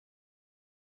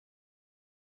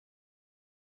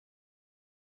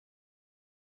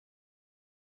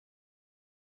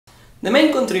The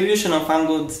main contribution of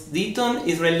Angus Deaton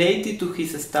is related to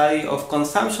his study of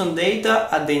consumption data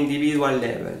at the individual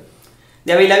level.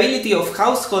 The availability of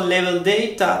household level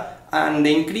data and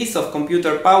the increase of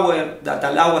computer power that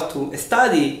allow us to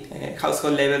study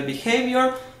household level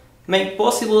behavior make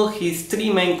possible his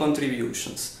three main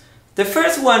contributions. The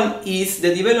first one is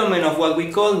the development of what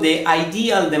we call the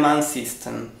ideal demand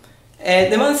system.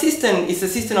 Demand system is a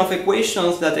system of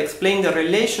equations that explain the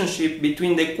relationship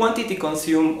between the quantity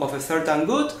consumed of a certain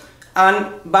good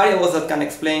and variables that can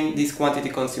explain this quantity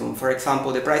consumed. For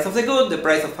example, the price of the good, the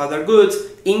price of other goods,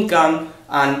 income,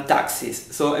 and taxes.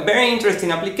 So a very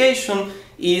interesting application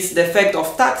is the effect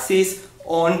of taxes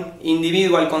on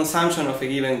individual consumption of a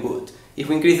given good. If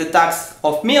we increase the tax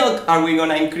of milk, are we going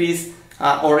to increase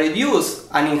or reduce,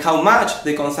 and in how much,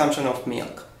 the consumption of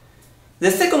milk? The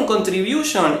second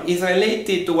contribution is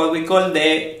related to what we call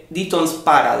the Deaton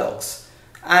Paradox,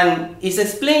 and is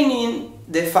explaining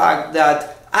the fact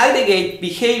that aggregate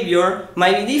behavior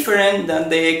might be different than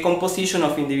the composition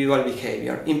of individual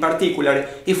behavior. In particular,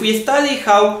 if we study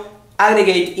how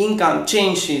aggregate income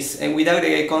changes with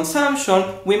aggregate consumption,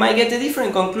 we might get a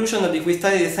different conclusion than if we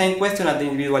study the same question at the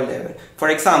individual level. For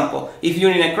example, if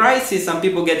during a crisis some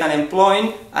people get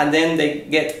unemployed and then they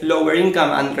get lower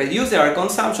income and reduce their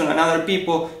consumption, and other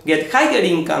people get higher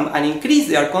income and increase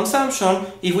their consumption,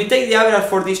 if we take the average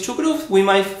for these two groups, we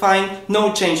might find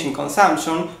no change in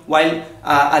consumption, while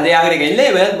at the aggregate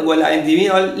level, well, at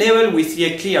individual level, we see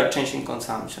a clear change in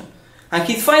consumption. And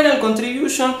his final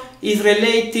contribution is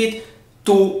related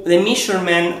to the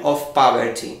measurement of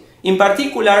poverty. In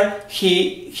particular,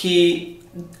 he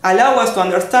allows us to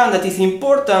understand that it's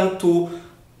important to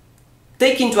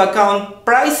take into account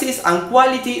prices and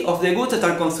quality of the goods that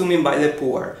are consumed by the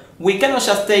poor. We cannot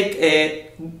just take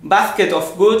a basket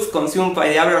of goods consumed by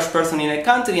the average person in a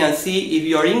country and see if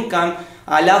your income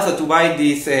allows us to buy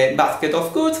this basket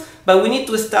of goods, but we need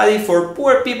to study for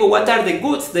poor people what are the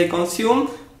goods they consume,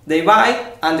 they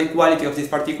buy, and the quality of these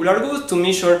particular goods to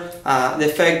measure the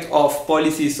effect of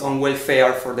policies on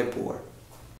welfare for the poor.